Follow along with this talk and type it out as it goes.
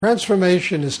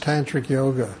Transformation is tantric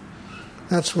yoga.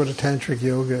 That's what a tantric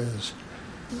yoga is.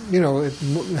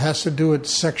 It has to do with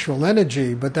sexual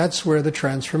energy, but that's where the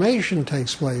transformation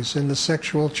takes place, in the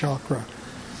sexual chakra.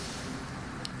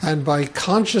 And by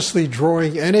consciously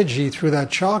drawing energy through that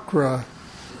chakra,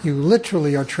 you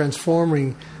literally are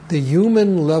transforming the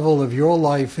human level of your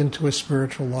life into a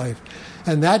spiritual life.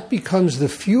 And that becomes the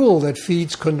fuel that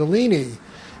feeds Kundalini.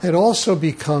 It also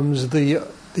becomes the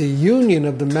union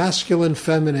of the masculine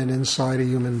feminine inside a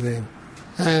human being.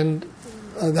 And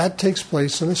that takes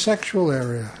place in the sexual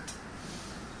area.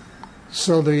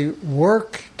 So the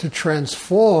work to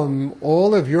transform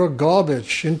all of your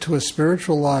garbage into a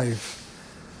spiritual life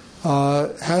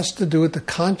has to do with the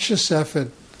conscious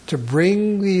effort to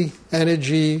bring the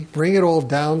energy, bring it all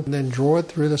down, and then draw it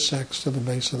through the sex to the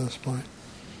base of the spine.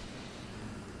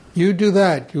 You do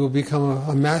that, you will become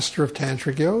a master of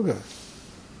tantric yoga.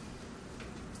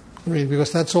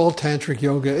 Because that's all tantric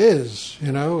yoga is,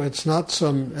 It's not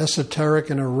some esoteric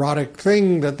and erotic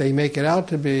thing that they make it out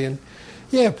to be. And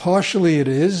yeah, partially it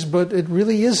is, but it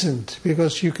really isn't,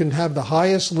 because you can have the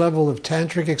highest level of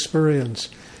tantric experience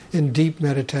in deep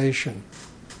meditation.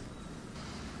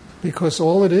 Because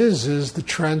all it is the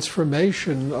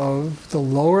transformation of the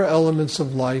lower elements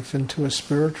of life into a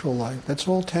spiritual life. That's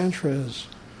all Tantra is.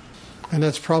 And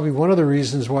that's probably one of the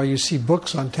reasons why you see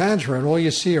books on Tantra and all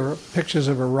you see are pictures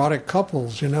of erotic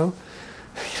couples, in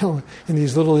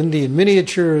these little Indian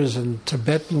miniatures and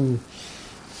Tibetan,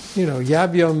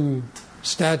 Yab-yum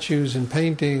statues and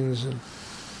paintings.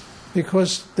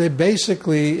 Because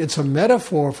it's a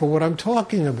metaphor for what I'm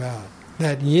talking about.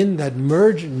 That yin, that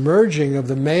merging of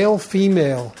the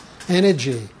male-female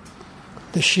energy,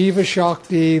 the Shiva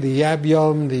Shakti, the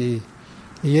Yab-yum, the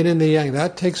yin and the yang,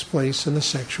 that takes place in the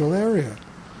sexual area.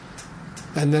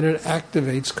 And then it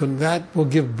activates, that will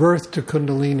give birth to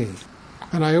Kundalini.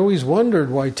 And I always wondered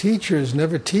why teachers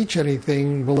never teach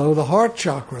anything below the heart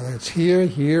chakra. That's here,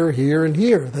 here, here, and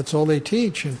here. That's all they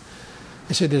teach. And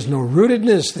I said, there's no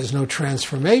rootedness, there's no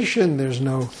transformation, there's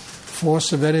no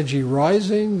force of energy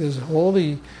rising. There's all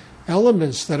the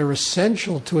elements that are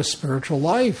essential to a spiritual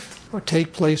life or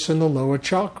take place in the lower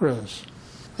chakras.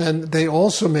 And they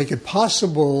also make it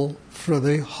possible for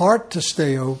the heart to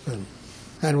stay open.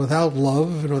 And without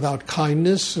love and without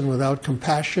kindness and without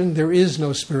compassion, there is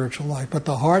no spiritual life. But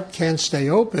the heart can't stay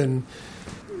open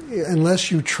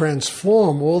unless you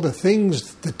transform all the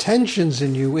things, the tensions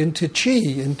in you, into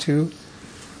chi, into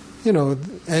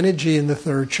energy in the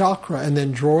third chakra, and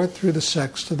then draw it through the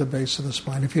sex to the base of the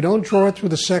spine. If you don't draw it through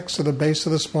the sex to the base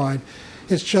of the spine,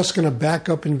 it's just going to back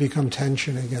up and become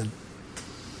tension again.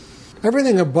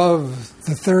 Everything above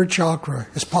the third chakra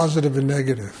is positive and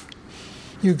negative.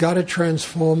 You've got to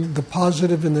transform the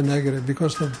positive and the negative,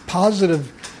 because the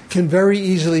positive can very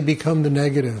easily become the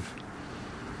negative,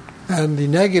 and the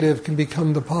negative can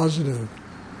become the positive.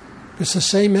 It's the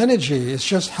same energy, it's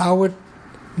just how it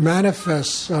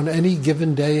manifests on any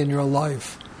given day in your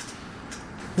life.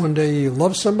 One day you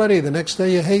love somebody, the next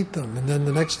day you hate them, and then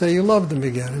the next day you love them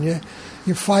again, and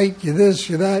you fight, you this,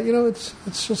 you that.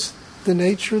 It's just the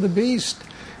nature of the beast.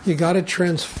 You got to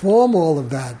transform all of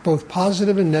that, both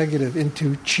positive and negative,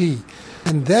 into chi.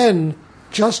 And then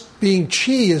just being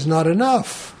chi is not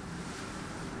enough.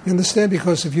 You understand?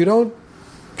 Because if you don't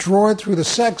draw it through the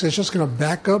sex, it's just going to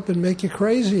back up and make you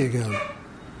crazy again.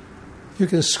 You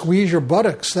can squeeze your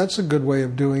buttocks. That's a good way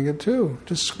of doing it too.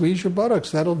 Just squeeze your buttocks.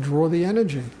 That'll draw the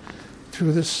energy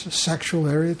through this sexual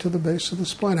area to the base of the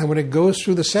spine. And when it goes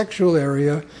through the sexual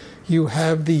area, you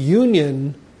have the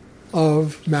union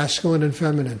of masculine and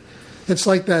feminine. It's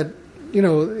like that, in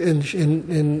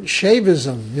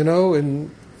Shaivism,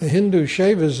 in the Hindu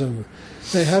Shaivism,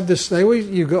 they have this,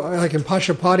 you go, like in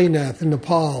Pashupatinath in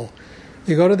Nepal,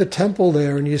 you go to the temple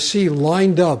there and you see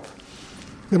lined up,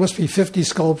 there must be 50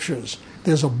 sculptures.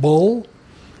 There's a bull,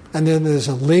 and then there's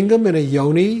a lingam and a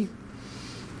yoni,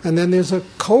 and then there's a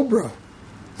cobra.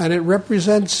 And it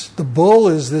represents, the bull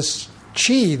is this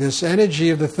chi, this energy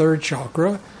of the third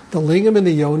chakra. The lingam and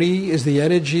the yoni is the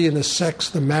energy and the sex,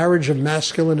 the marriage of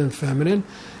masculine and feminine.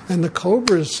 And the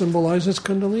cobra symbolizes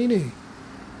Kundalini.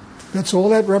 That's all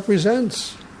that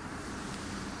represents.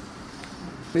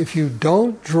 If you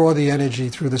don't draw the energy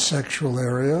through the sexual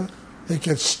area, it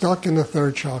gets stuck in the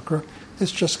third chakra,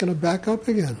 it's just going to back up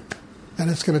again.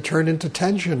 And it's going to turn into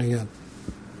tension again.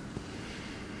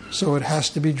 So it has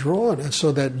to be drawn, and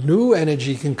so that new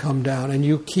energy can come down, and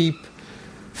you keep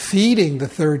feeding the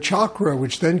third chakra,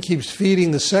 which then keeps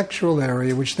feeding the sexual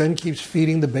area, which then keeps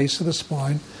feeding the base of the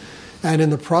spine. And in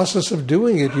the process of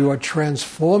doing it, you are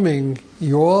transforming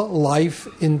your life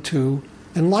into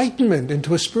enlightenment,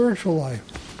 into a spiritual life.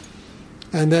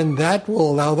 And then that will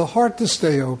allow the heart to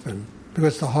stay open,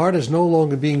 because the heart is no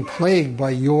longer being plagued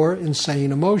by your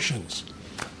insane emotions.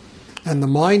 And the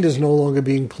mind is no longer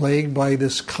being plagued by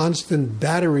this constant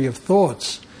battery of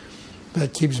thoughts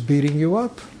that keeps beating you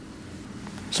up.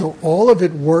 So all of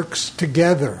it works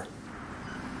together.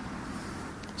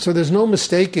 So there's no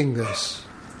mistaking this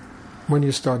when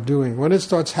you start doing, when it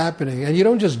starts happening. And you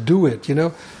don't just do it,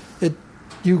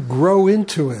 you grow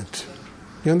into it.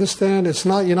 You understand? It's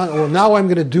not, you're not, well, now I'm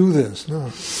going to do this. No,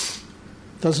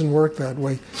 it doesn't work that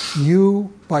way.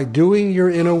 You, by doing your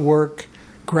inner work,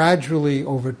 gradually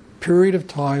over a period of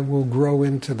time will grow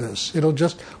into this.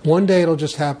 One day it'll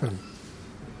just happen.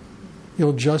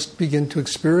 You'll just begin to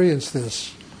experience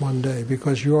this one day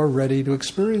because you're ready to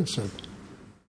experience it.